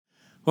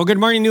Well, good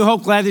morning, New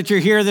Hope. Glad that you're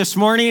here this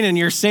morning and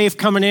you're safe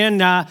coming in.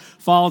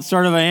 Followed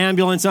sort of an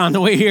ambulance on the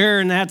way here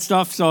and that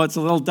stuff, so it's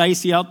a little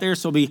dicey out there,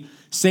 so be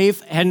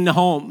safe heading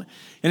home.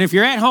 And if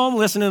you're at home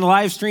listening to the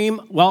live stream,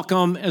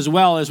 welcome as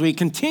well as we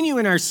continue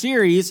in our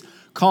series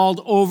called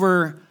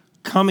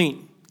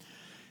Overcoming.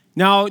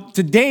 Now,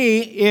 today,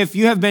 if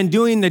you have been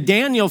doing the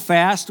Daniel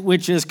fast,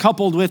 which is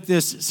coupled with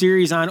this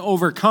series on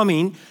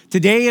overcoming,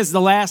 today is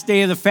the last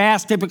day of the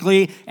fast.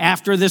 Typically,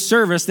 after the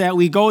service that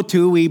we go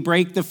to, we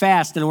break the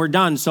fast and we're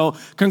done. So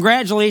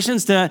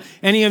congratulations to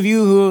any of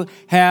you who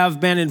have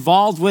been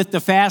involved with the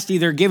fast,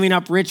 either giving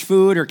up rich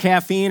food or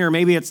caffeine, or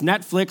maybe it's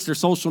Netflix or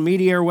social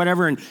media or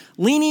whatever, and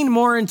leaning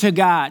more into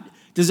God,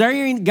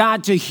 desiring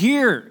God to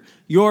hear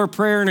your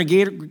prayer in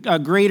a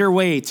greater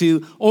way,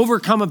 to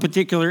overcome a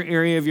particular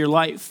area of your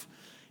life.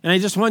 And I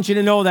just want you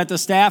to know that the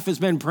staff has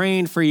been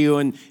praying for you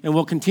and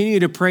will continue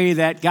to pray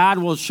that God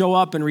will show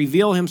up and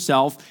reveal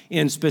himself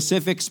in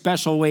specific,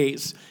 special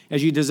ways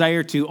as you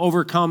desire to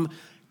overcome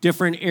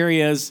different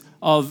areas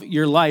of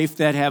your life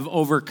that have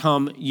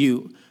overcome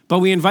you. But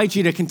we invite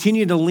you to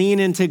continue to lean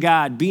into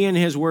God, be in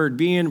his word,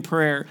 be in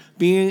prayer,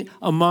 be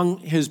among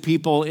his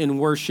people in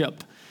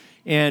worship,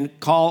 and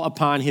call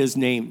upon his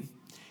name.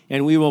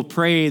 And we will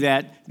pray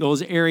that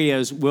those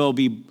areas will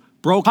be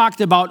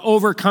talked about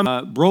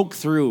broke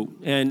through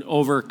and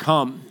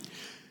overcome.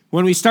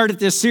 When we started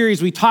this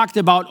series, we talked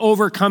about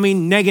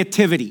overcoming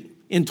negativity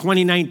in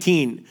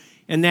 2019.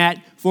 And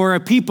that for a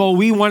people,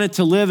 we wanted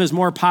to live as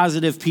more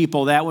positive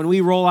people. That when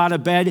we roll out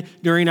of bed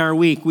during our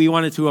week, we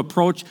wanted to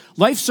approach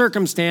life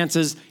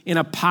circumstances in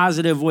a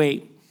positive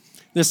way.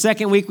 The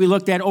second week, we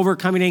looked at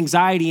overcoming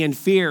anxiety and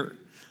fear.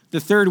 The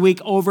third week,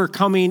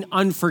 overcoming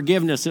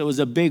unforgiveness. It was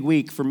a big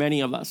week for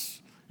many of us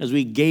as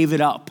we gave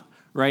it up,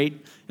 right?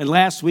 And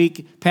last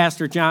week,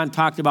 Pastor John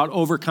talked about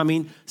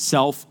overcoming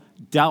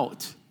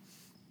self-doubt.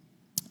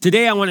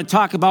 Today, I want to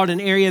talk about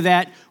an area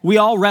that we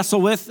all wrestle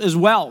with as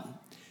well,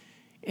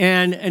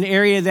 and an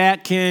area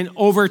that can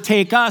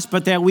overtake us,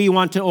 but that we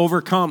want to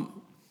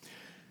overcome.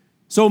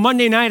 So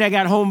Monday night, I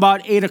got home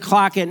about 8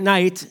 o'clock at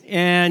night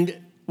and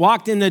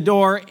walked in the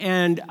door,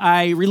 and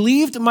I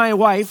relieved my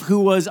wife, who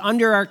was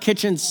under our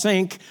kitchen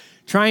sink,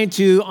 trying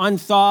to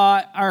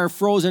unthaw our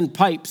frozen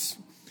pipes.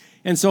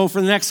 And so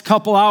for the next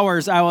couple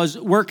hours, I was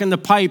working the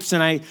pipes,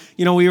 and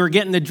we were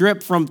getting the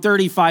drip from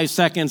 35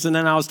 seconds, and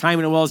then I was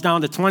timing it well. It was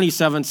down to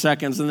 27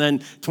 seconds, and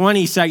then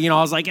 20 seconds.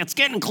 I was like, it's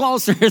getting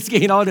closer. It's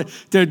getting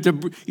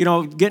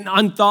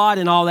unthawed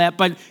and all that.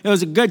 But it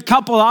was a good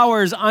couple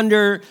hours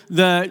under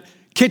the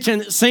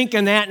kitchen sink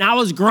and that, and I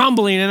was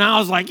grumbling, and I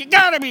was like, you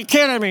gotta be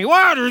kidding me.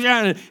 What is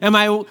that? And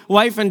my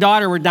wife and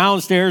daughter were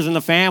downstairs in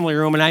the family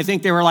room, and I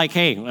think they were like,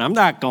 hey, I'm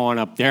not going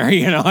up there,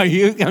 and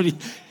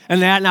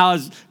I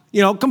was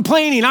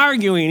complaining,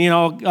 arguing,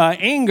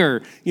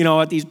 anger,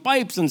 at these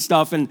pipes and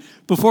stuff. And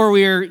before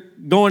we were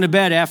going to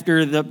bed,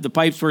 after the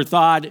pipes were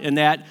thawed and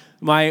that,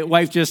 my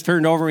wife just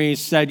turned over me and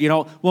said,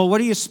 well, what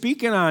are you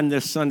speaking on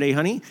this Sunday,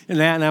 honey? And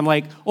I'm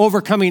like,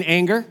 overcoming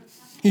anger.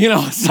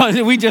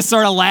 So we just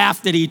sort of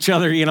laughed at each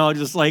other,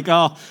 just like,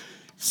 oh,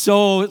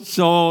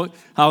 so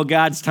how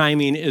God's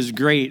timing is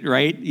great,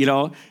 right?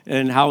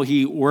 And how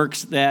he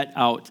works that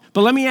out.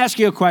 But let me ask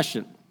you a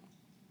question.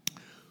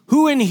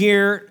 Who in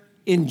here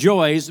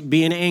enjoys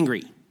being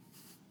angry?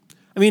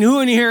 Who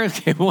in here,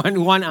 okay,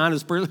 one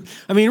honest person.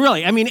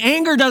 Really,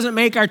 anger doesn't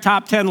make our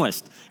top 10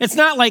 list. It's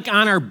not like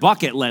on our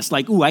bucket list,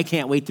 like, ooh, I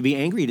can't wait to be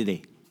angry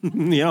today.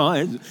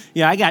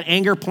 I got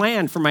anger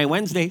planned for my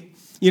Wednesday.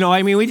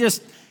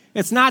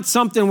 It's not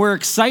something we're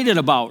excited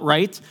about,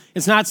 right?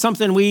 It's not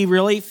something we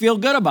really feel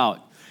good about.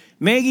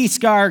 Maggie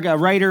Skarg, a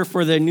writer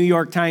for the New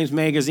York Times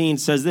Magazine,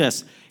 says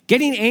this: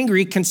 getting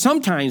angry can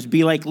sometimes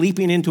be like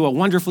leaping into a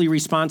wonderfully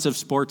responsive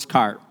sports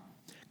car,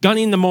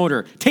 gunning the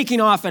motor,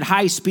 taking off at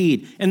high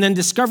speed, and then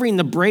discovering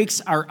the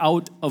brakes are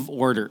out of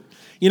order.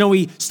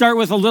 We start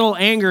with a little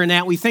anger in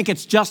that we think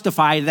it's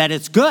justified, that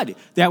it's good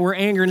that we're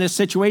angry in this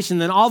situation.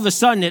 Then all of a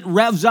sudden it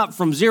revs up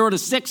from 0 to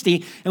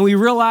 60, and we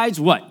realize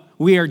what?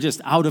 We are just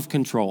out of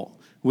control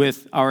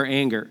with our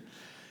anger.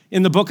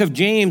 In the book of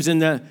James, in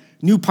the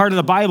new part of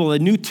the Bible, the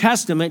New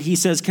Testament, he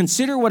says,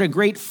 consider what a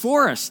great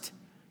forest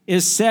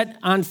is set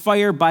on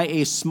fire by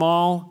a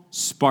small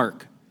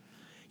spark.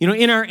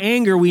 In our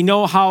anger, we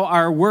know how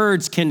our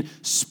words can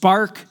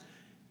spark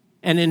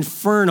an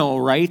inferno,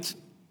 right?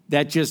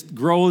 That just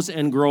grows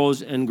and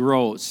grows and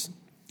grows.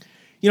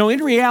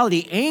 In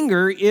reality,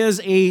 anger is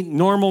a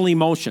normal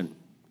emotion.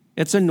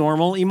 It's a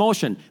normal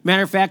emotion.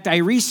 Matter of fact, I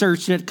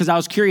researched it because I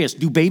was curious.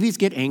 Do babies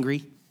get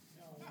angry?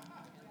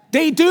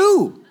 They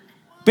do.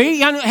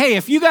 Hey,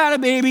 if you got a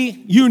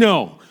baby,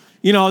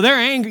 they're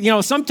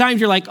angry.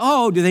 Sometimes you're like,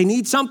 oh, do they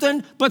need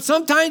something? But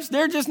sometimes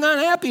they're just not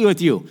happy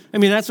with you.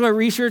 That's what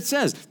research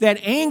says.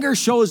 That anger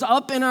shows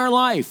up in our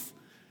life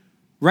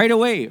right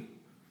away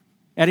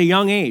at a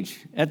young age,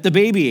 at the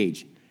baby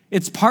age.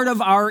 It's part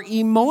of our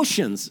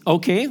emotions,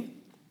 okay?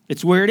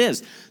 It's where it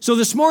is. So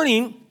this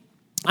morning,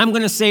 I'm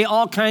going to say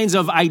all kinds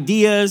of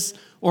ideas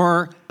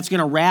or it's going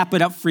to wrap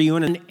it up for you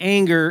in an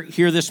anger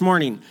here this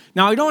morning.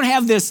 Now, I don't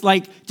have this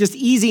just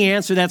easy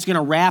answer that's going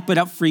to wrap it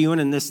up for you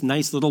in this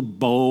nice little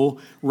bow,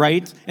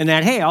 right? And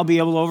that, hey, I'll be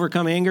able to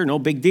overcome anger, no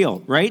big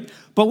deal, right?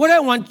 But what I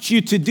want you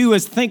to do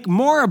is think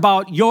more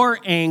about your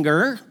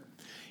anger,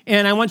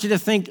 and I want you to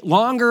think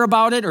longer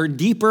about it or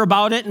deeper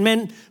about it. And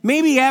then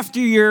maybe after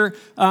you're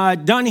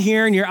done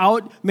here and you're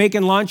out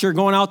making lunch or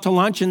going out to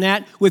lunch and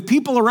that, with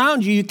people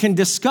around you, you can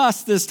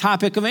discuss this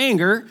topic of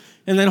anger.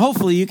 And then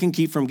hopefully you can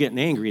keep from getting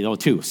angry though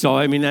too.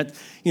 So,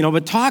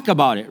 but talk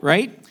about it,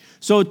 right?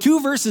 So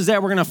 2 verses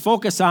that we're going to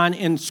focus on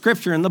in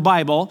Scripture in the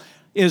Bible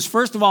is,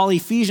 first of all,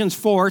 Ephesians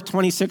 4,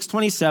 26,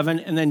 27,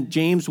 and then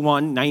James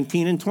 1,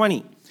 19 and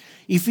 20.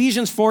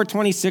 Ephesians 4,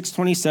 26,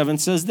 27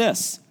 says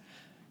this.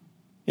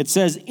 It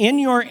says, in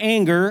your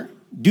anger,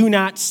 do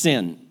not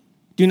sin.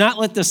 Do not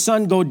let the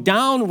sun go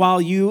down while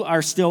you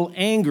are still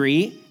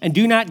angry, and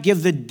do not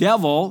give the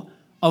devil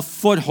a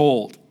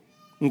foothold.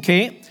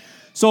 Okay?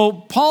 So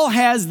Paul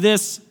has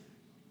this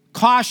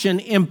caution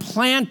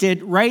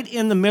implanted right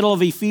in the middle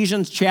of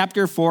Ephesians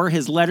chapter 4,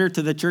 his letter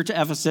to the church of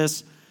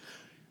Ephesus,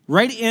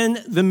 right in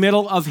the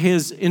middle of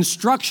his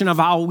instruction of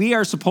how we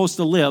are supposed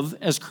to live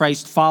as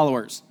Christ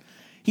followers.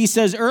 He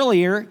says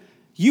earlier,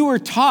 you were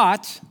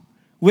taught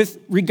with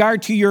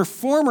regard to your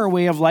former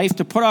way of life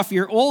to put off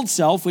your old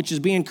self, which is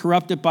being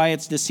corrupted by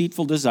its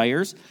deceitful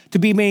desires, to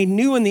be made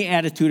new in the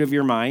attitude of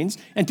your minds,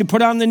 and to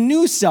put on the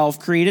new self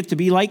created to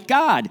be like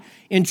God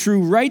in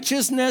true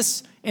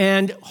righteousness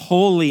and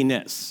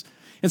holiness.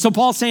 And so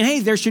Paul's saying,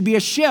 hey, there should be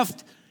a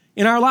shift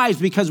in our lives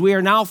because we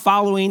are now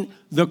following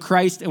the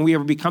Christ and we are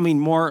becoming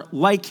more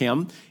like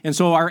him. And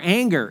so our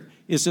anger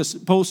is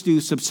supposed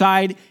to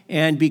subside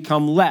and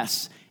become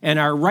less. And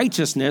our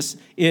righteousness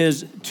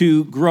is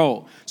to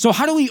grow. So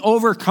how do we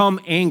overcome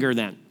anger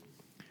then?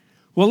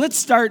 Well, let's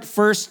start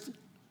first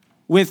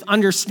with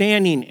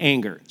understanding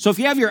anger. So if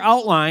you have your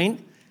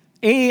outline,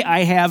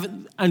 I have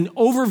an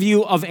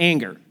overview of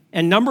anger.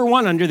 And number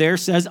 1 under there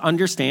says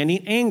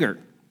understanding anger.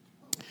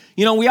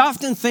 You know, we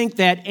often think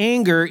that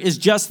anger is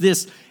just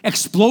this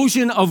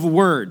explosion of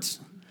words.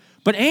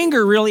 But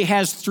anger really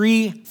has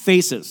 3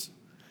 faces.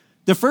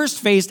 The first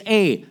face,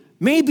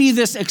 may be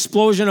this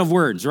explosion of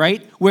words,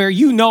 right? Where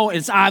you know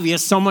it's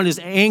obvious someone is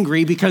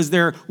angry because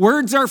their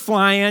words are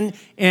flying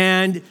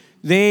and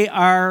they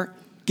are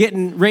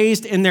getting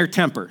raised in their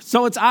temper.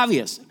 So it's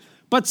obvious.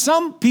 But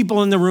some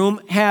people in the room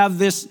have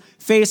this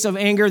face of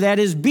anger that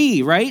is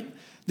B, right?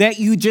 That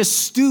you just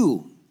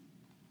stew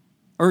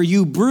or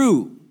you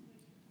brew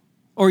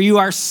or you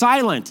are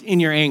silent in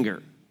your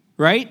anger,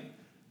 right?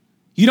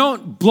 You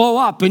don't blow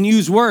up and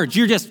use words.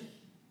 You're just,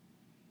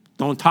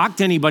 don't talk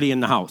to anybody in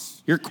the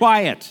house. You're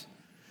quiet.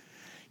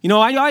 You know,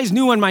 I always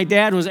knew when my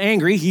dad was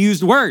angry, he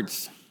used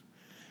words.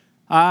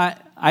 I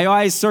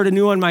always sort of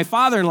knew when my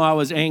father-in-law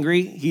was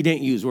angry, he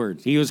didn't use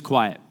words. He was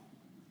quiet.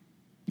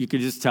 You could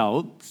just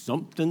tell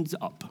something's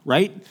up,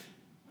 right?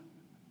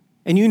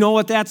 And you know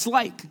what that's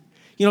like.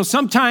 You know,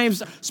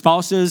 sometimes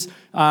spouses,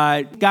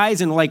 guys,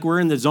 and we're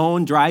in the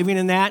zone driving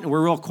in that, and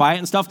we're real quiet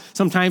and stuff.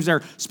 Sometimes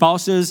our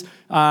spouses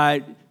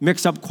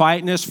mix up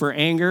quietness for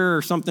anger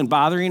or something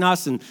bothering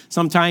us, and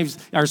sometimes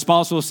our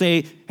spouse will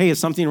say, hey, is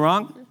something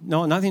wrong?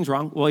 No, nothing's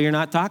wrong. Well, you're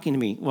not talking to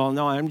me. Well,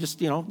 no, I'm just,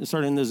 sort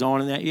of in the zone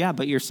and that. Yeah,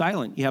 but you're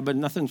silent. Yeah, but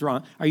nothing's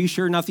wrong. Are you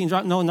sure nothing's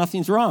wrong? No,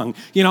 nothing's wrong.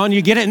 And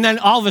you get it, and then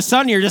all of a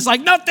sudden you're just like,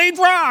 nothing's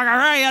wrong. All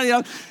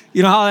right.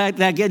 You know how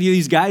that get you,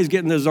 these guys get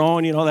in the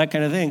zone, that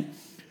kind of thing.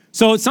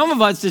 So some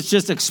of us, it's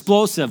just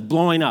explosive,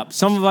 blowing up.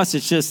 Some of us,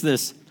 it's just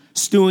this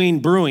stewing,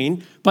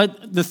 brewing.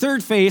 But the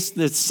third face,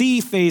 the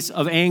C face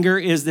of anger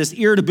is this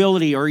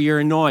irritability or you're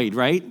annoyed,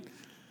 right?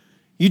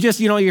 You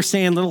just, you're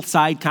saying little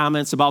side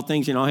comments about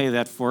things, hey,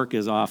 that fork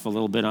is off a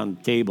little bit on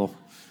the table.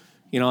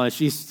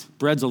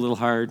 Bread's a little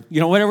hard.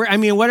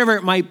 Whatever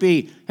it might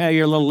be. Hey,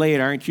 you're a little late,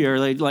 aren't you? Or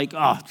like,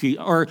 oh, gee.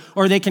 Or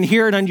they can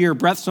hear it under your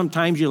breath.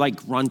 Sometimes you're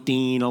like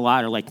grunting a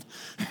lot or like,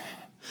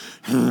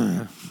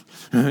 and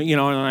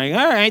like,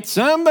 all right,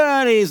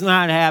 somebody's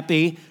not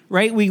happy,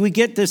 right? We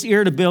get this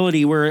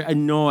irritability. We're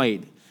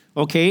annoyed.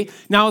 Okay?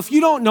 Now, if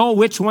you don't know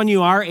which one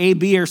you are, A,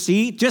 B, or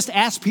C, just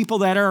ask people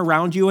that are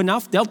around you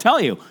enough. They'll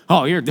tell you,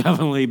 oh, you're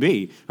definitely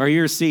B, or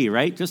you're C,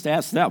 right? Just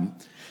ask them.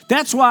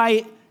 That's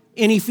why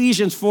in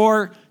Ephesians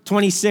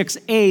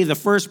 4:26a, the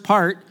first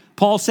part,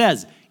 Paul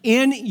says,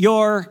 in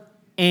your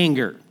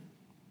anger.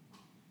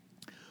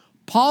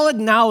 Paul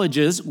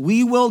acknowledges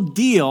we will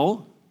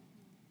deal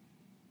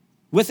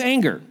with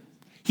anger.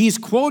 He's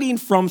quoting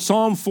from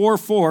Psalm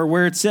 4:4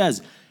 where it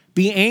says,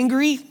 be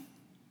angry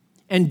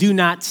and do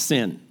not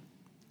sin.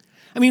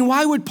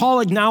 Why would Paul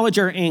acknowledge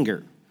our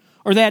anger?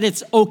 Or that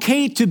it's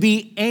okay to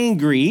be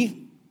angry?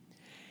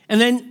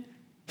 And then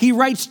he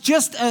writes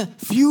just a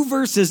few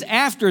verses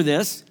after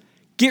this,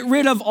 get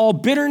rid of all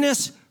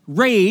bitterness,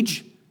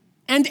 rage,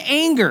 and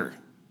anger.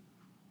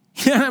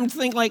 And I'm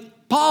thinking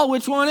Paul,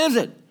 which one is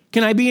it?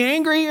 Can I be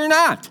angry or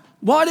not?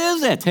 What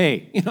is it?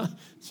 Hey,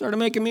 sort of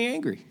making me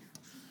angry.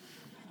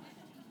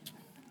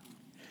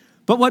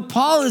 But what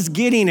Paul is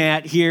getting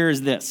at here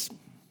is this.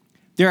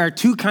 There are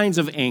 2 kinds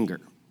of anger.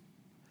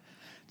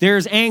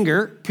 There's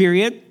anger,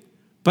 period,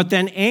 but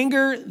then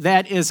anger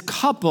that is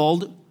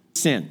coupled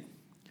sin.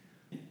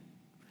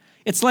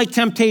 It's like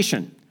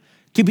temptation.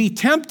 To be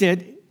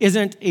tempted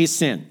isn't a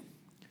sin,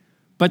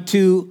 but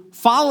to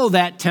follow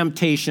that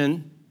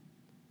temptation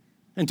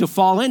and to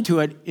fall into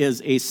it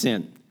is a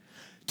sin.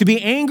 To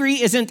be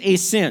angry isn't a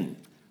sin,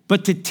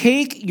 but to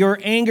take your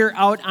anger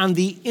out on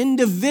the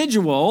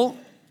individual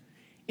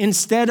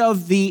instead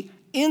of the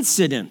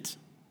incident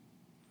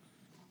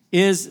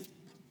is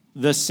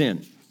the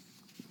sin.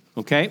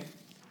 Okay?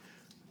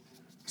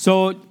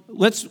 So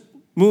let's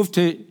move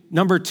to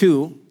number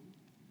 2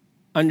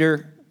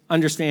 under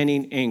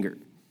understanding anger.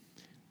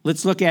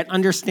 Let's look at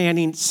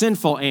understanding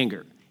sinful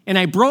anger. And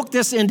I broke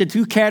this into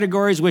 2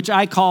 categories, which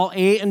I call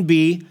A and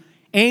B: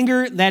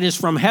 anger that is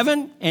from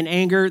heaven and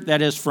anger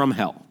that is from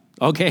hell.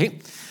 Okay?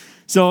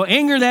 So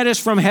anger that is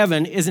from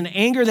heaven is an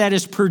anger that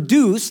is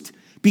produced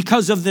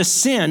because of the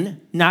sin,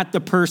 not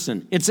the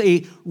person. It's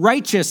a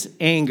righteous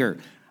anger.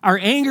 Our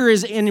anger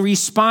is in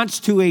response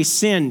to a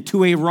sin,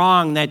 to a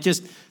wrong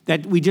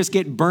that we just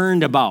get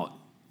burned about.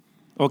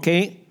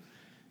 Okay?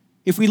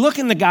 If we look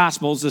in the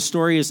Gospels, the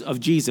stories of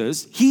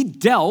Jesus, he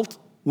dealt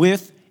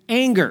with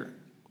anger.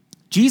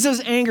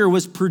 Jesus' anger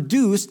was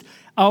produced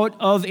out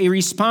of a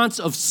response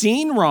of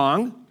seeing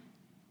wrong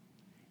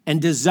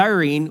and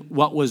desiring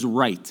what was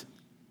right.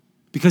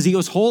 Because he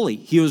was holy,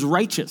 he was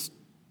righteous.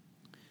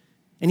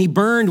 And he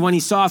burned when he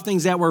saw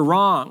things that were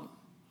wrong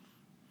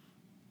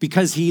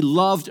because he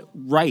loved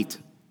right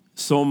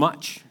so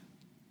much.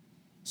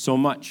 So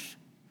much.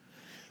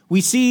 We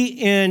see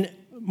in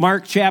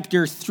Mark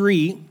chapter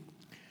 3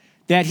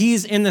 that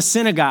he's in the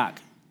synagogue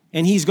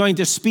and he's going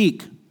to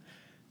speak.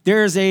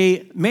 There's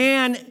a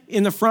man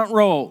in the front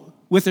row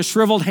with a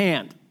shriveled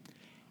hand.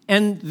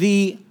 And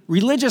the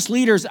religious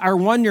leaders are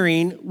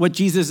wondering what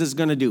Jesus is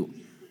going to do.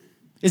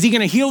 Is he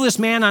going to heal this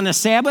man on the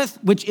Sabbath,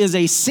 which is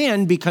a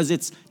sin because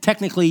it's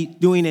technically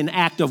doing an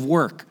act of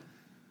work?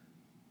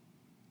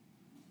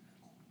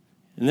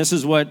 And this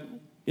is what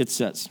it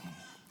says.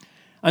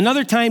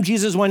 Another time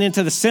Jesus went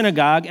into the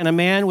synagogue and a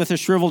man with a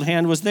shriveled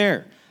hand was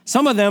there.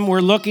 Some of them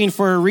were looking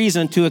for a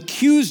reason to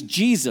accuse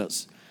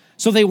Jesus.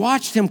 So they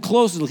watched him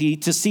closely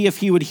to see if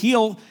he would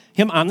heal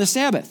him on the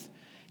Sabbath.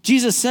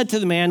 Jesus said to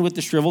the man with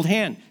the shriveled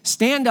hand,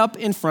 "Stand up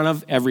in front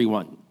of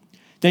everyone."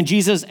 Then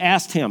Jesus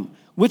asked him,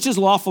 "Which is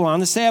lawful on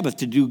the Sabbath,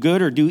 to do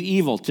good or do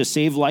evil, to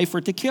save life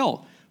or to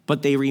kill?"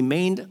 But they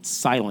remained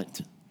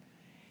silent.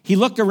 He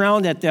looked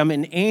around at them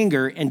in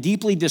anger and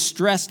deeply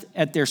distressed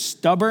at their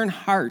stubborn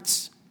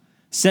hearts,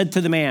 said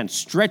to the man,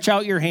 "Stretch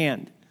out your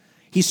hand."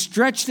 He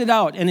stretched it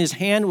out, and his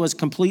hand was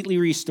completely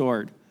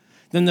restored.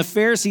 Then the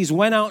Pharisees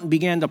went out and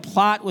began to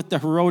plot with the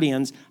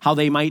Herodians how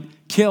they might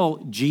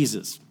kill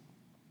Jesus.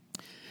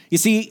 You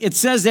see, it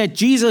says that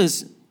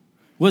Jesus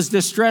was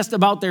distressed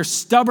about their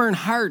stubborn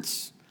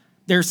hearts,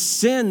 their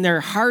sin, their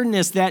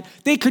hardness, that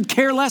they could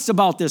care less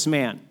about this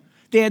man.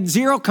 They had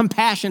zero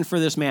compassion for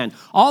this man.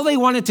 All they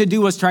wanted to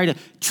do was try to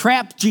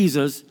trap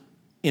Jesus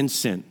in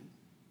sin.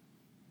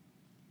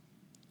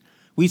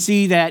 We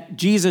see that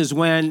Jesus,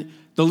 when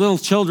the little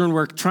children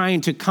were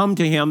trying to come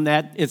to him,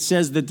 that it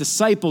says the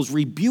disciples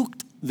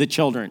rebuked the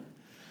children.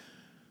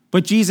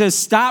 But Jesus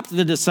stopped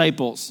the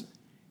disciples,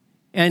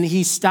 and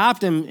he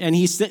stopped them, and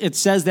it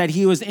says that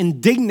he was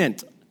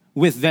indignant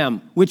with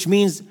them, which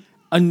means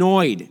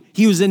annoyed.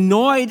 He was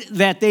annoyed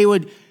that they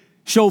would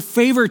show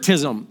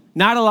favoritism,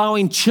 not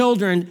allowing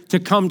children to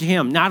come to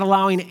him, not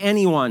allowing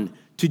anyone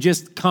to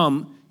just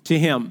come to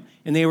him.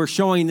 And they were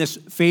showing this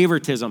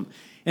favoritism.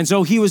 And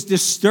so he was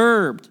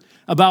disturbed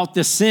about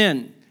the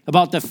sin,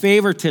 about the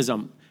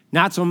favoritism,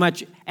 not so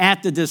much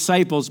at the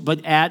disciples,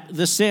 but at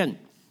the sin.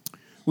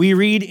 We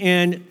read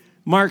in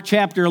Mark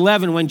chapter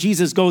 11 when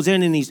Jesus goes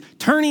in and he's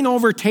turning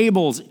over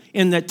tables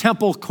in the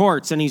temple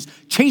courts and he's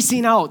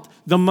chasing out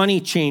the money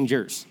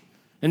changers.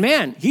 And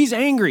man, he's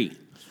angry.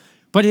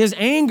 But his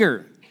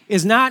anger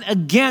is not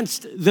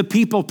against the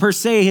people per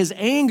se. His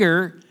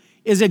anger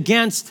is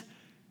against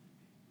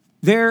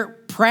their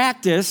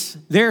practice,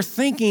 their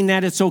thinking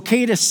that it's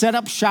okay to set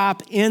up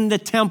shop in the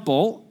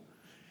temple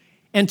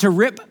and to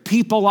rip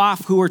people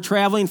off who were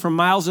traveling from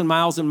miles and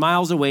miles and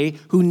miles away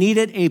who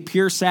needed a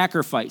pure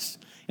sacrifice.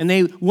 And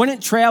they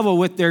wouldn't travel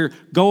with their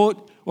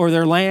goat or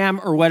their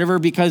lamb or whatever,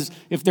 because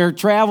if they're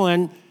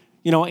traveling,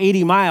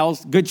 80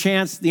 miles, good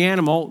chance the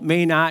animal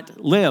may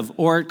not live,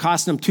 or it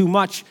costs them too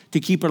much to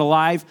keep it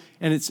alive,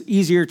 and it's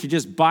easier to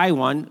just buy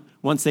one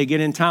once they get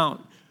in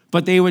town.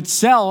 But they would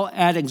sell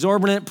at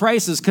exorbitant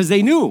prices because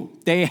they knew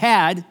they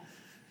had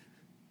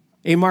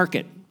a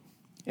market.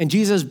 And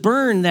Jesus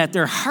burned that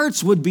their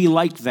hearts would be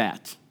like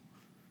that.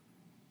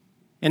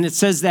 And it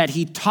says that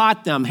he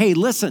taught them, hey,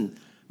 listen,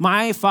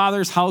 my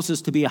Father's house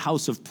is to be a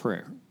house of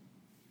prayer,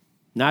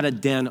 not a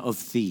den of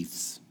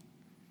thieves.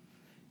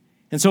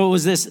 And so it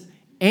was this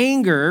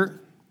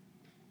anger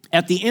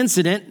at the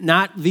incident,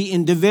 not the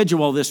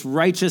individual, this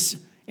righteous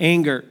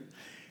anger.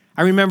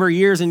 I remember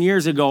years and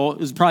years ago, it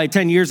was probably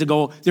 10 years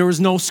ago, there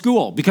was no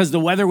school because the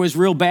weather was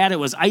real bad. It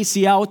was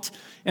icy out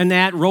and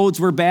that roads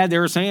were bad. They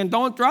were saying,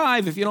 don't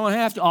drive if you don't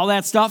have to, all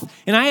that stuff.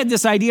 And I had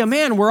this idea,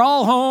 man, we're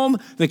all home.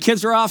 The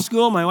kids are off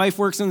school. My wife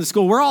works in the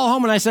school. We're all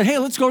home. And I said, hey,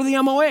 let's go to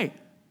the MOA.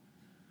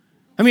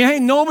 I mean, hey,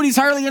 nobody's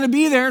hardly going to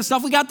be there and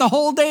stuff. We got the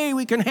whole day.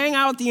 We can hang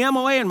out at the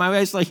MOA. And my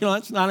wife's like,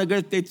 that's not a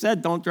good, they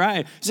said, don't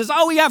drive. She says,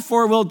 we got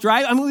 4-wheel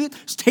drive. I mean, we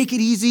just take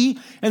it easy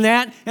and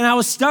that. And I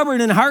was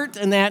stubborn in heart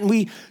and that. And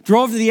we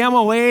drove to the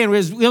MOA and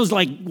it was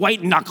like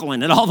white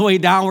knuckling. And all the way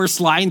down, we're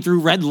sliding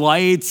through red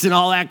lights and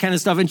all that kind of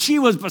stuff. And she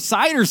was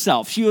beside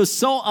herself. She was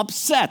so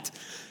upset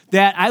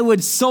that I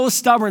was so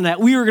stubborn that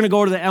we were going to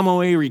go to the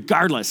MOA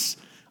regardless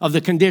of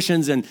the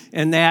conditions and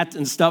that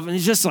and stuff. And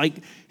it's just like,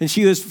 and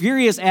she was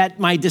furious at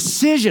my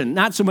decision,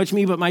 not so much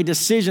me, but my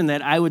decision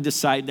that I would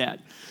decide that.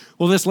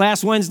 Well, this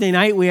last Wednesday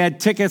night, we had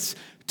tickets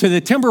to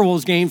the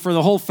Timberwolves game for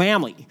the whole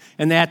family.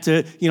 And that,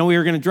 we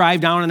were going to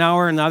drive down an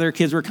hour and the other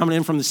kids were coming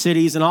in from the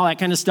cities and all that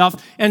kind of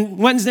stuff. And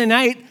Wednesday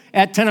night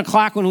at 10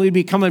 o'clock when we'd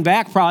be coming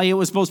back, probably it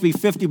was supposed to be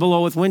 50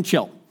 below with wind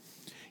chill.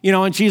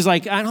 And she's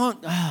like, I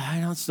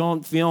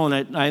don't feel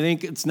it. I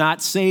think it's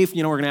not safe.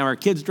 We're going to have our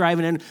kids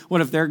driving in. What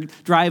if they're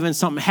driving,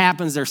 something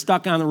happens, they're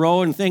stuck on the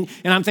road and thing.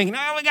 And I'm thinking,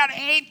 we got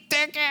 8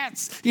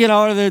 tickets, to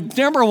the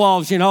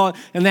Timberwolves,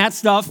 and that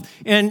stuff.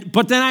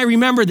 But then I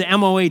remembered the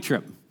MOA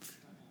trip.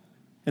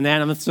 And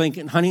then I'm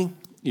thinking, honey,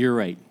 you're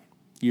right.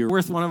 You're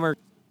worth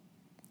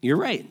you're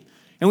right.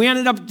 And we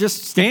ended up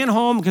just staying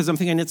home because I'm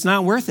thinking it's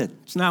not worth it.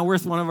 It's not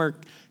worth one of our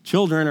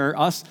children or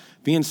us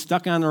being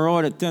stuck on the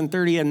road at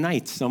 10:30 at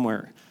night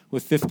somewhere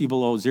with 50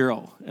 below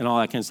zero and all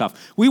that kind of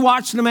stuff. We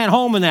watched them at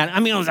home and that. I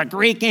mean, it was a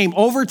great game.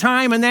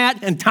 Overtime and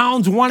that, and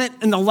Towns won it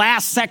in the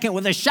last second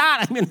with a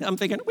shot. I mean, I'm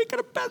thinking, we could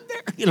have been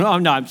there.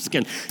 No, I'm just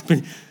kidding.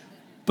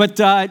 But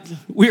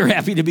we were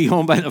happy to be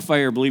home by the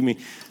fire, believe me.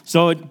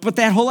 So, but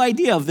that whole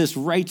idea of this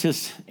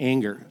righteous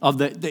anger, of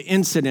the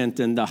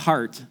incident and the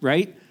heart,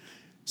 right?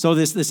 So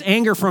this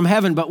anger from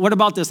heaven, but what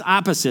about this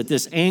opposite,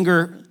 this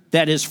anger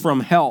that is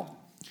from hell?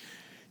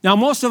 Now,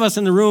 most of us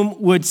in the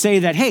room would say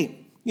that, hey,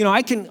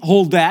 I can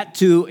hold that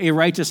to a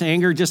righteous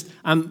anger. Just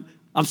I'm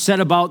upset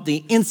about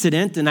the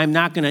incident, and I'm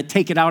not going to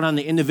take it out on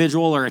the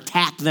individual or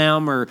attack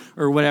them or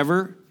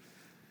whatever.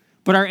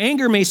 But our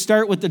anger may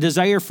start with the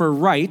desire for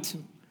right,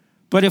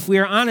 but if we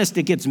are honest,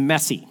 it gets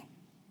messy.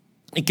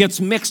 It gets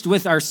mixed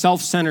with our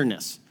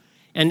self-centeredness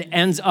and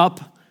ends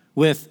up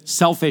with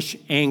selfish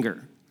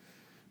anger.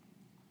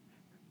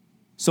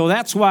 So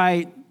that's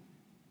why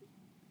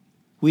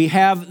we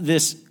have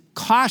this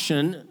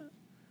caution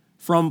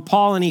from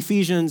Paul in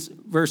Ephesians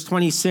verse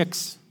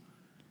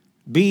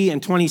 26b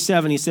and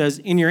 27. He says,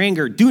 in your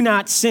anger, do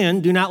not sin.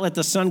 Do not let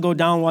the sun go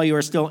down while you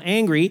are still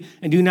angry,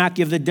 and do not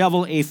give the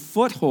devil a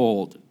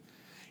foothold.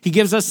 He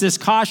gives us this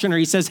caution, or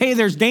he says, hey,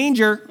 there's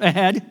danger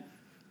ahead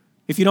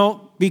if you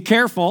don't be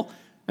careful.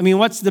 I mean,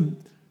 what's the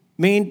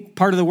main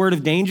part of the word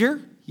of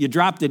danger? You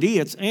drop the D,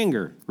 it's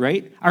anger,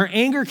 right? Our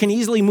anger can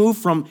easily move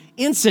from the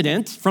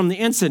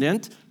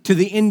incident to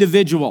the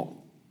individual.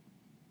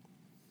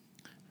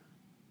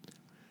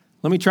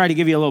 Let me try to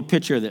give you a little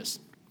picture of this.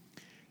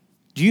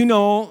 Do you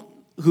know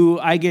who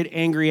I get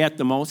angry at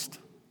the most?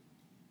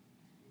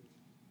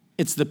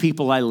 It's the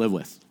people I live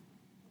with.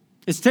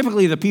 It's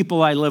typically the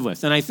people I live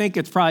with, and I think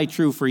it's probably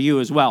true for you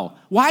as well.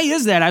 Why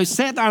is that? I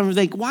sat down and was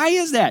like, why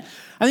is that?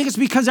 I think it's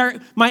because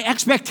my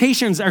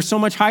expectations are so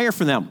much higher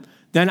for them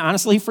than,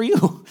 honestly, for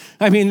you.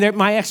 I mean, they're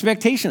my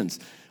expectations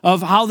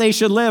of how they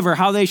should live or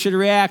how they should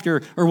react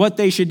or what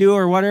they should do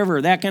or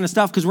whatever, that kind of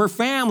stuff, because we're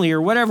family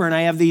or whatever, and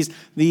I have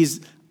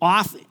these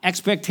off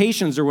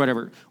expectations or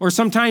whatever. Or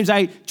sometimes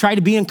I try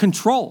to be in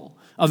control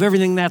of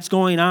everything that's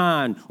going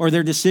on or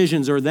their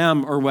decisions or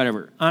them or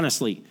whatever,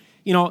 honestly.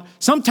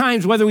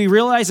 Sometimes whether we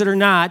realize it or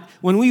not,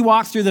 when we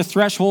walk through the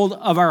threshold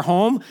of our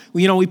home,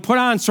 we put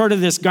on sort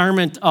of this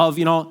garment of,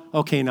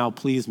 okay, now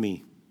please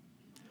me.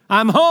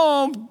 I'm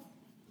home,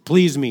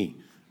 please me,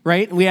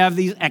 right? And we have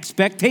these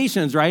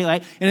expectations,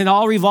 right? And it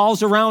all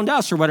revolves around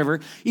us or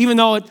whatever, even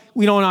though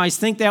we don't always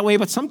think that way,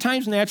 but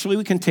sometimes naturally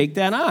we can take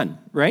that on,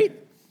 right?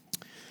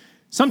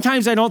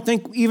 Sometimes I don't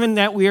think even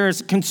that we are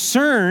as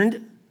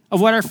concerned of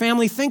what our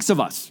family thinks of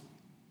us,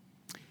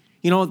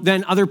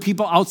 than other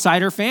people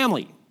outside our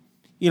family.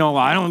 Well,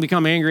 I don't want to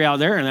become angry out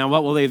there, and then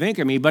what will they think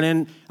of me? But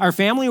in our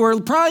family, we're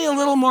probably a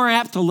little more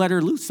apt to let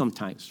her loose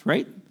sometimes,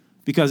 right?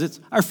 Because it's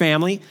our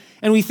family,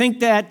 and we think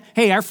that,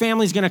 hey, our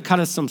family's going to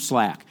cut us some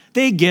slack.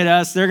 They get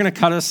us. They're going to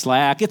cut us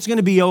slack. It's going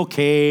to be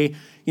okay,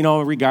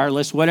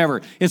 regardless,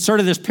 whatever. It's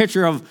sort of this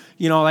picture of,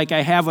 like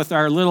I have with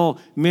our little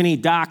mini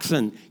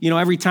dachshund.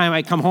 Every time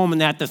I come home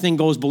and the thing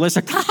goes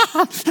ballistic,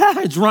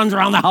 it runs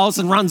around the house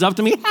and runs up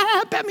to me,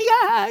 pet me,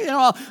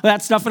 all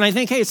that stuff. And I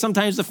think, hey,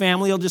 sometimes the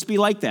family will just be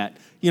like that.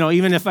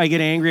 Even if I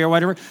get angry or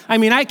whatever. I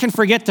mean, I can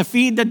forget to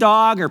feed the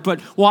dog or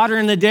put water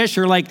in the dish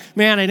or like,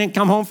 man, I didn't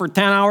come home for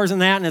 10 hours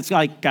and that, and it's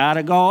like,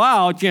 gotta go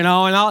out,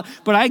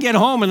 but I get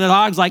home and the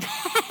dog's like,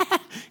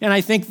 and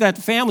I think that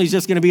the family's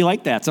just gonna be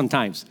like that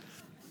sometimes.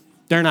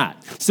 They're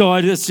not. So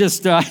it's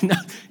just,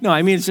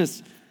 it's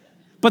just,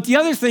 But the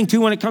other thing,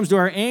 too, when it comes to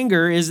our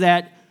anger is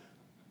that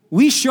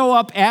we show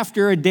up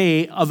after a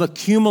day of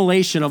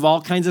accumulation of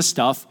all kinds of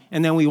stuff,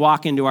 and then we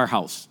walk into our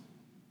house.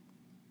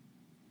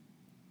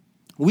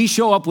 We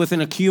show up with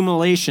an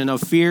accumulation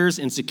of fears,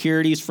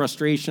 insecurities,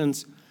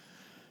 frustrations,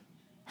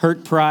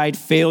 hurt, pride,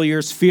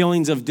 failures,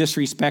 feelings of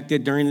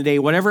disrespected during the day,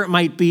 whatever it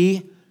might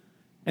be,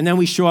 and then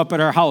we show up at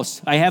our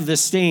house. I have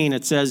this saying,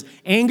 it says,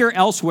 anger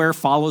elsewhere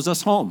follows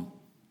us home.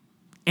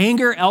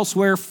 Anger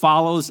elsewhere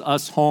follows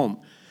us home.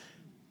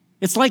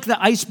 It's like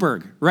the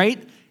iceberg,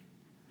 right?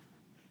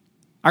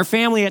 Our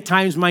family at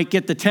times might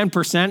get the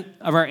 10%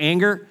 of our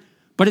anger,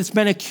 but it's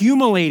been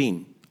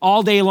accumulating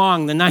all day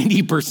long, the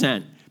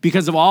 90%,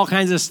 because of all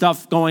kinds of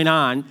stuff going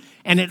on,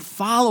 and it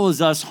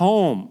follows us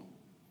home.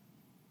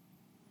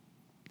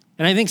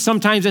 And I think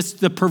sometimes it's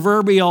the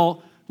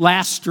proverbial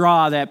last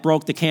straw that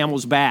broke the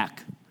camel's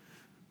back.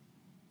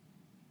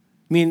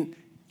 I mean,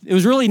 it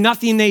was really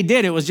nothing they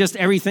did. It was just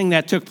everything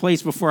that took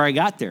place before I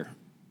got there.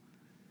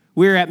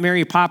 We were at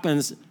Mary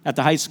Poppins at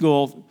the high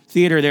school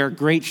theater there.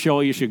 Great show.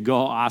 You should go.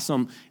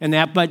 Awesome. And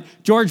that. But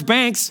George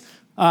Banks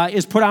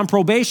is put on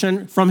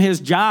probation from his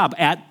job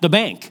at the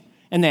bank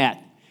and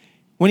that.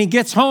 When he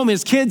gets home,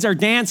 his kids are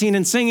dancing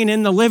and singing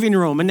in the living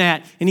room and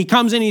that. And he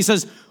comes in and he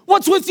says,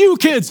 "What's with you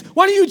kids?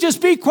 Why don't you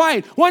just be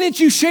quiet? Why don't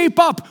you shape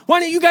up? Why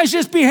don't you guys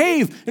just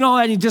behave?" And all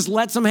that. And he just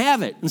lets them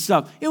have it and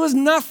stuff. It was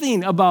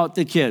nothing about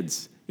the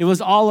kids. It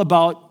was all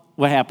about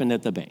what happened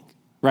at the bank,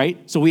 right?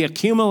 So we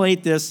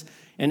accumulate this,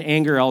 and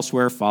anger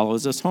elsewhere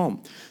follows us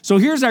home. So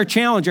here's our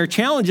challenge. Our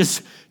challenge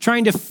is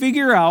trying to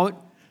figure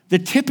out the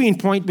tipping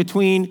point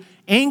between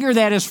anger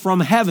that is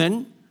from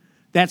heaven,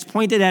 that's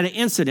pointed at an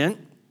incident,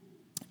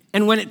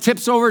 and when it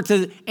tips over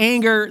to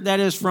anger that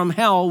is from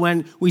hell,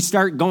 when we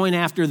start going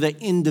after the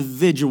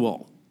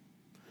individual.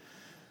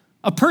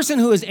 A person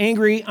who is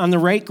angry on the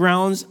right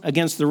grounds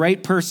against the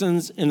right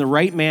persons in the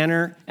right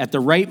manner at the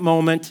right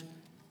moment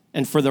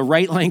and for the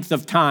right length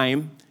of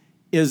time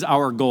is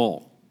our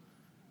goal.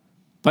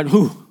 But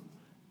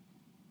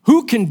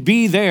who can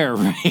be there,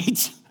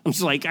 right? I'm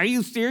just like, are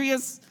you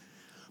serious?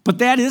 But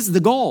that is the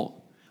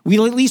goal. We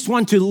at least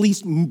want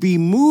to be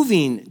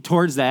moving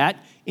towards that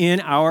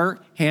in our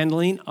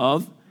handling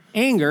of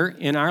anger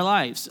in our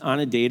lives on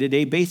a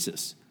day-to-day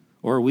basis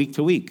or week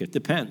to week. It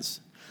depends.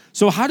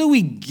 So how do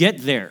we get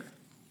there?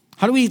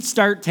 How do we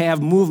start to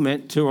have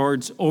movement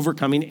towards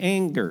overcoming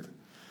anger?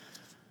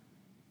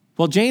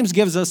 Well, James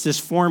gives us this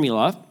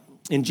formula.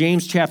 In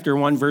James chapter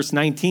 1, verse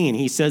 19,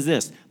 he says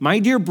this, "My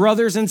dear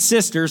brothers and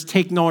sisters,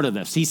 take note of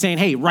this." He's saying,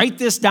 hey, write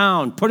this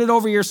down, put it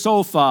over your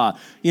sofa,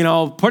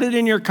 put it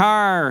in your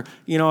car,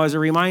 as a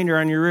reminder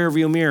on your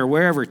rearview mirror,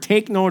 wherever.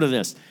 Take note of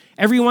this.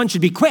 Everyone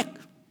should be quick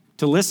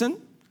to listen,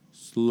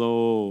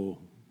 slow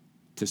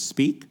to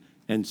speak,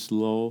 and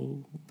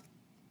slow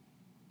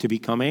to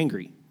become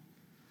angry.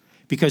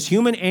 Because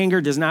human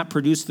anger does not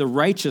produce the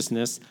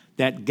righteousness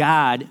that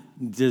God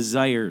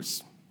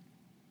desires.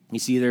 You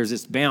see, there's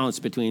this balance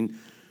between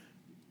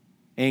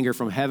anger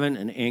from heaven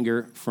and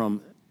anger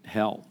from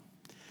hell.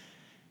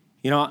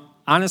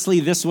 Honestly,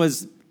 this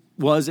was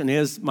and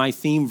is my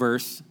theme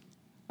verse,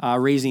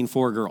 raising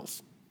 4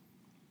 girls.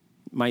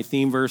 My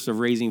theme verse of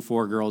raising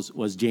 4 girls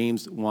was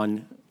James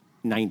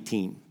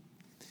 1:19.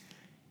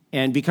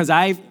 And because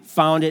I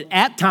found it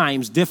at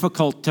times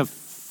difficult to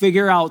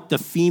figure out the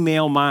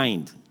female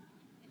mind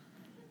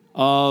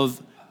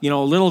of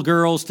little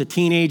girls to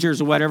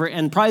teenagers or whatever.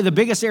 And probably the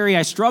biggest area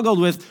I struggled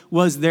with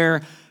was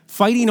their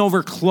fighting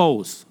over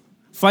clothes.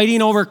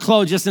 Fighting over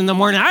clothes just in the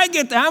morning. I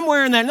get that. I'm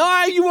wearing that.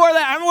 No, you wore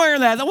that. I'm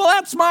wearing that. Well,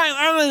 that's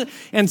mine.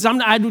 And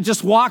I'd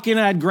just walk in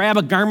and I'd grab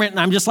a garment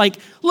and I'm just like,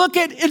 look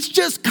it's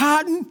just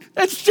cotton.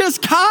 It's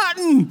just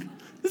cotton.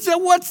 So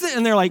what's it?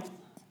 And they're like,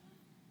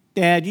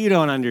 Dad, you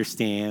don't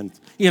understand.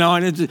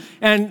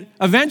 And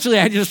eventually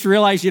I just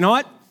realized, you know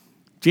what?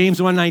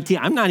 James 1:19,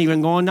 I'm not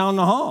even going down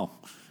the hall.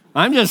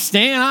 I'm just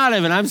staying out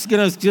of it. I'm just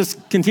going to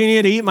just continue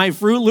to eat my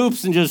Fruit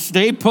Loops and just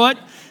stay put.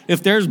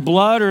 If there's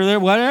blood or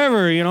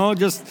whatever,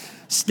 just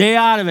stay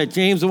out of it.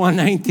 James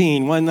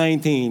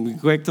 1:19. Be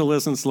quick to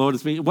listen, slow to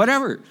speak,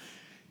 whatever.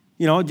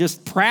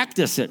 Just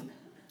practice it.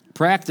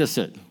 Practice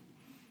it.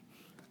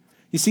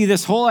 You see,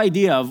 this whole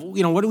idea of,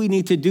 what do we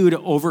need to do to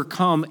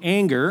overcome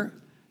anger?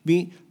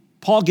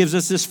 Paul gives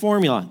us this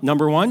formula.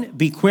 Number 1,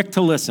 be quick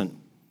to listen.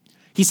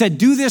 He said,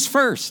 do this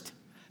first.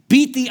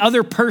 Beat the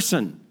other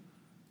person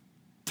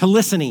to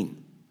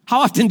listening.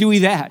 How often do we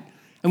that?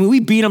 I mean,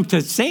 we beat them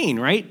to saying,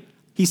 right?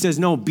 He says,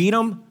 no, beat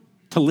them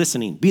to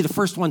listening. Be the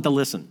first one to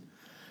listen.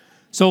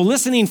 So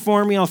listening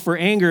formula for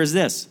anger is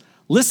this.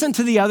 Listen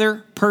to the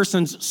other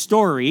person's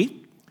story.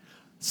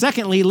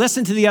 Secondly,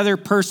 listen to the other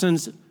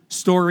person's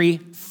story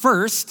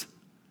first.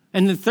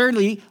 And then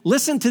thirdly,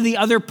 listen to the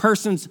other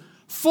person's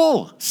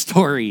full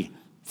story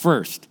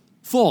first.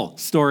 Full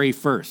story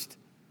first.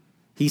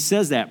 He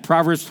says that.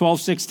 Proverbs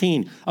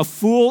 12:16. A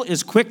fool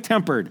is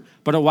quick-tempered,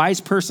 but a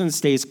wise person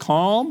stays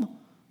calm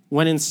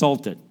when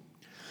insulted.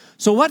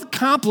 So what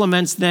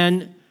complements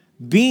then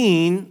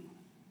being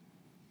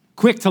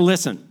quick to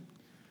listen?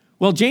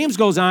 Well, James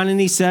goes on and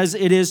he says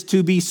it is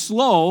to be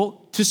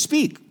slow to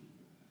speak.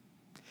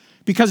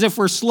 Because if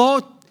we're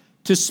slow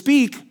to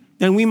speak,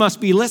 then we must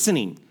be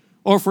listening.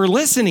 Or if we're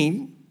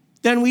listening,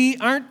 then we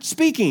aren't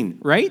speaking,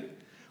 right?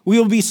 We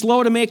will be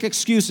slow to make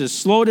excuses,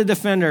 slow to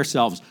defend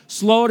ourselves,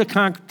 slow to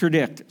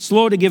contradict,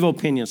 slow to give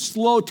opinions,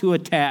 slow to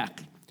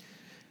attack.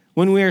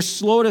 When we are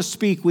slow to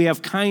speak, we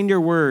have kinder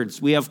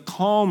words. We have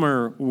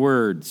calmer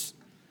words.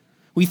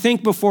 We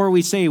think before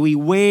we say. We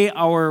weigh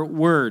our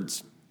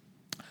words.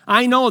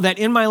 I know that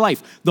in my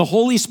life, the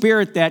Holy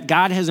Spirit that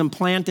God has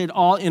implanted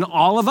in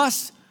all of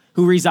us,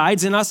 who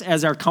resides in us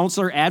as our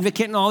counselor,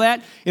 advocate, and all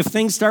that, if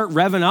things start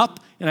revving up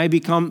and I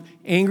become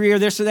angry or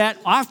this or that,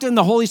 often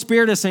the Holy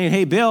Spirit is saying,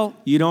 hey, Bill,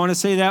 you don't want to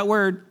say that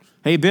word.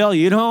 Hey, Bill,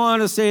 you don't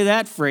want to say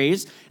that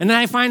phrase. And then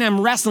I find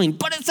I'm wrestling,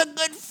 but it's a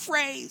good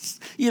phrase.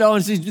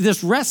 It's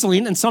this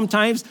wrestling, and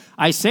sometimes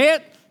I say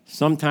it,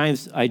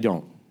 sometimes I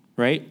don't,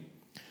 right?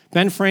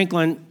 Ben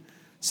Franklin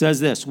says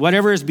this: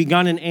 whatever is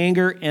begun in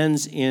anger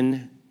ends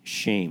in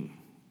shame.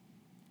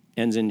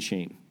 Ends in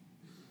shame.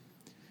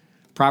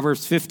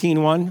 Proverbs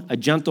 15:1, a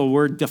gentle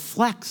word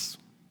deflects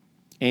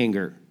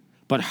anger,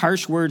 but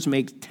harsh words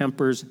make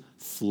tempers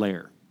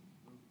flare.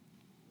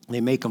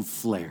 They make them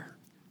flare.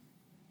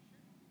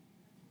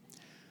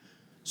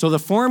 So the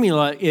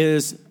formula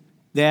is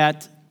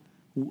that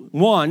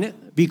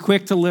 1, be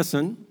quick to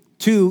listen,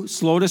 2,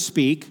 slow to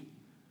speak,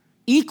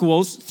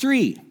 equals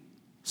 3,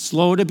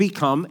 slow to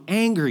become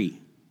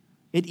angry.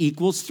 It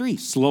equals 3,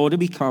 slow to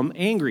become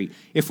angry.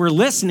 If we're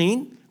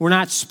listening, we're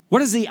not.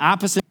 What is the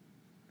opposite?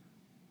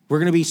 We're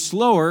going to be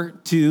slower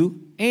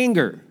to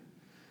anger.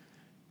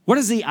 What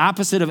is the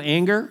opposite of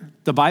anger?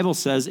 The Bible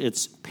says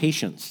it's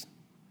patience.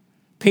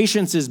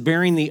 Patience is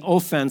bearing the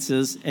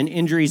offenses and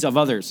injuries of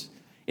others.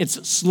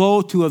 It's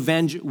slow to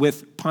avenge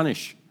with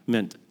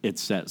punishment, it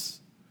says.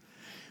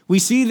 We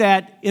see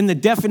that in the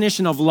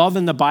definition of love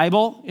in the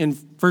Bible, in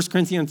 1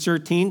 Corinthians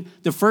 13,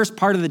 the first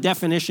part of the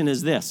definition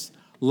is this: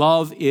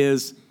 love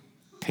is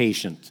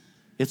patient.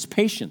 It's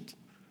patient.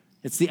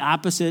 It's the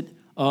opposite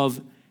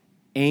of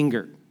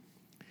anger.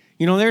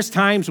 There's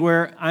times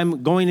where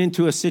I'm going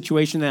into a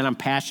situation that I'm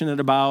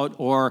passionate about,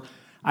 or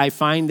I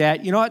find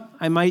that,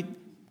 I might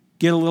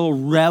get a little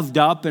revved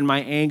up and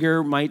my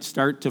anger might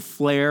start to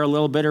flare a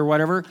little bit or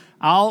whatever.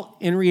 I'll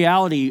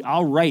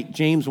write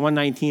James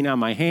 1:19 on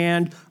my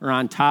hand or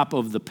on top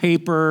of the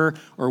paper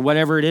or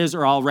whatever it is,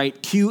 or I'll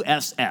write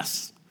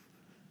QSS,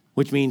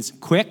 which means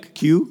quick,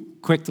 Q,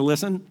 quick to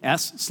listen,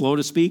 S, slow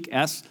to speak,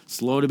 S,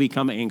 slow to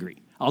become angry.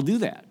 I'll do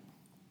that.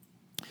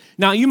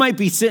 Now, you might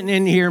be sitting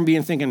in here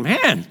and thinking,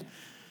 man,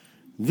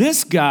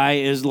 this guy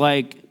is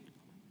like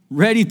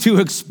ready to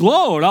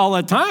explode all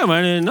the time.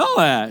 I didn't know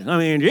that.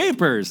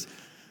 Japers.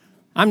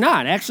 I'm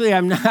not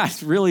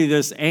really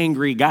this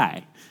angry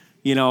guy,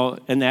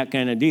 and that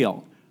kind of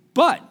deal.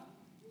 But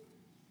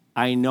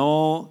I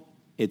know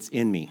it's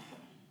in me.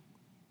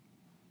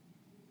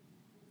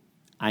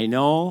 I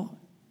know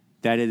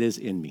that it is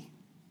in me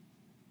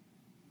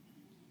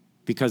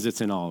because it's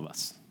in all of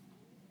us.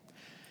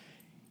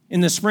 In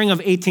the spring of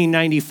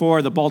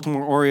 1894, the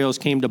Baltimore Orioles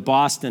came to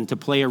Boston to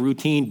play a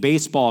routine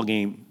baseball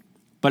game,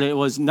 but it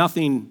was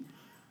nothing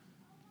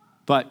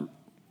but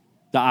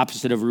the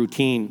opposite of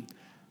routine.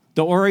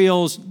 The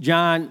Orioles'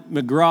 John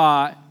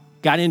McGraw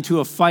got into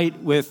a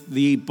fight with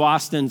the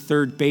Boston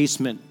third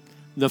baseman.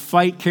 The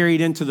fight carried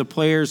into the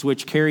players,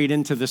 which carried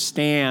into the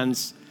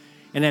stands,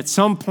 and at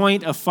some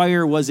point a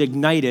fire was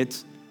ignited,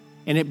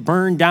 and it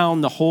burned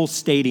down the whole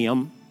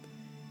stadium.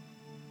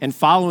 And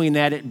following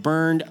that, it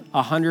burned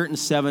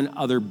 107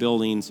 other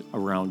buildings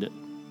around it.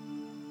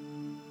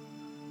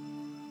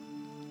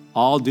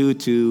 All due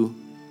to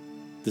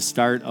the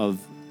start of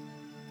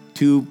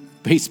 2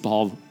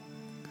 baseball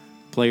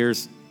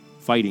players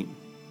fighting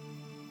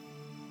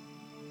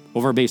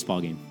over a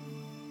baseball game.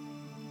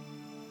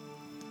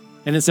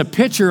 And it's a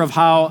picture of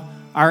how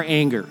our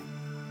anger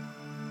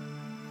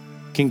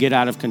can get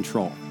out of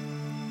control.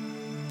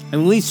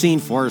 And we've seen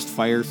forest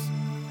fires.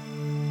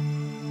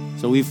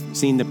 So we've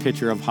seen the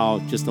picture of how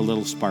just a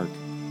little spark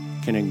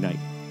can ignite.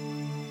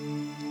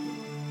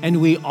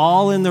 And we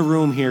all in the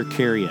room here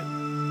carry it.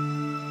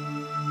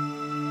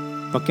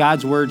 But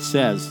God's word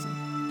says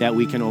that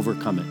we can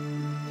overcome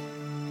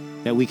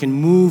it. That we can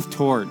move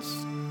towards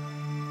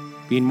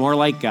being more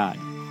like God.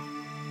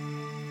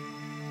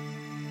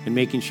 And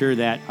making sure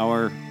that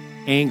our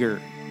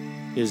anger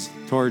is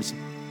towards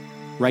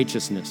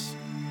righteousness.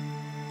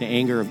 The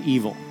anger of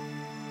evil.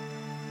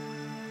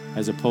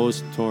 As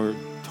opposed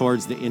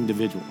towards the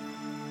individual.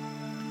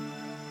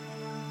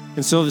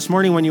 And so this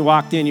morning when you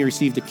walked in, you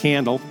received a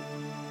candle.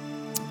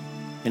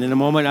 And in a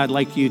moment, I'd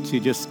like you to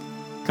just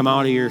come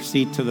out of your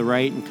seat to the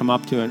right and come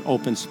up to an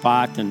open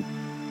spot. And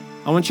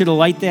I want you to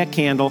light that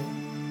candle.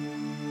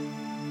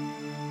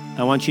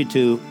 I want you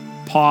to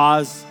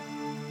pause.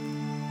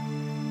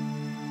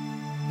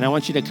 And I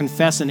want you to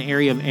confess an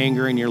area of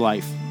anger in your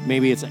life.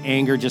 Maybe it's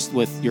anger just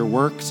with your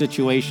work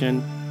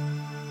situation.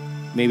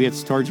 Maybe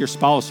it's towards your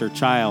spouse or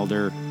child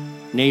or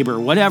neighbor,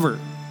 whatever.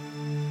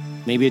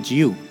 Maybe it's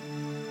you.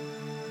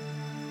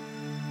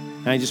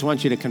 And I just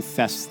want you to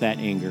confess that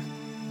anger.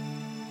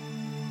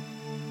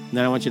 And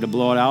then I want you to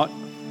blow it out.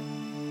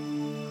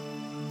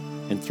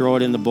 and throw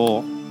it in the bowl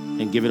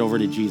and give it over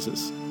to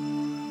Jesus.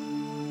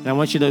 And I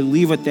want you to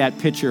leave with that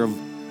picture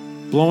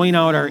of blowing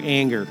out our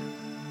anger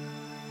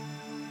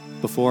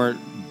before it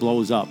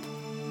blows up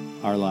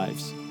our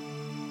lives,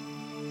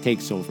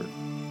 takes over.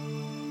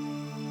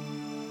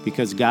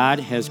 Because God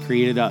has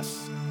created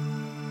us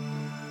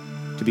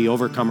to be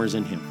overcomers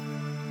in him.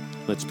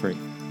 Let's pray.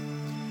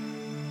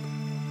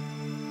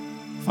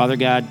 Father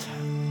God,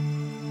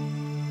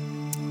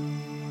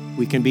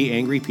 we can be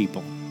angry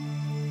people.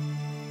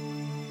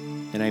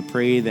 And I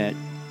pray that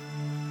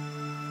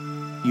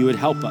you would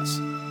help us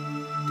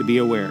to be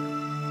aware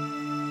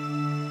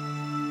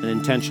and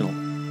intentional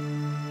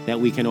that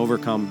we can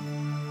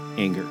overcome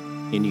anger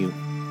in you.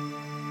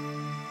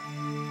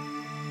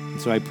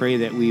 And so I pray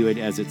that we would,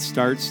 as it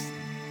starts,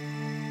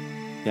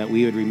 that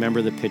we would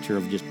remember the picture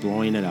of just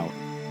blowing it out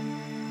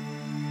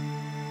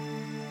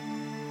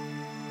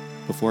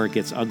before it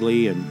gets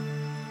ugly and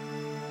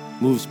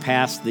moves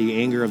past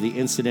the anger of the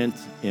incident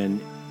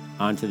and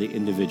onto the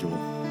individual.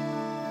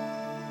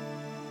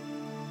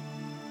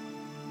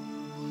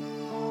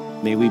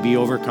 May we be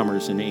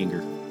overcomers in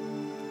anger.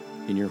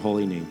 In your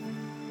holy name.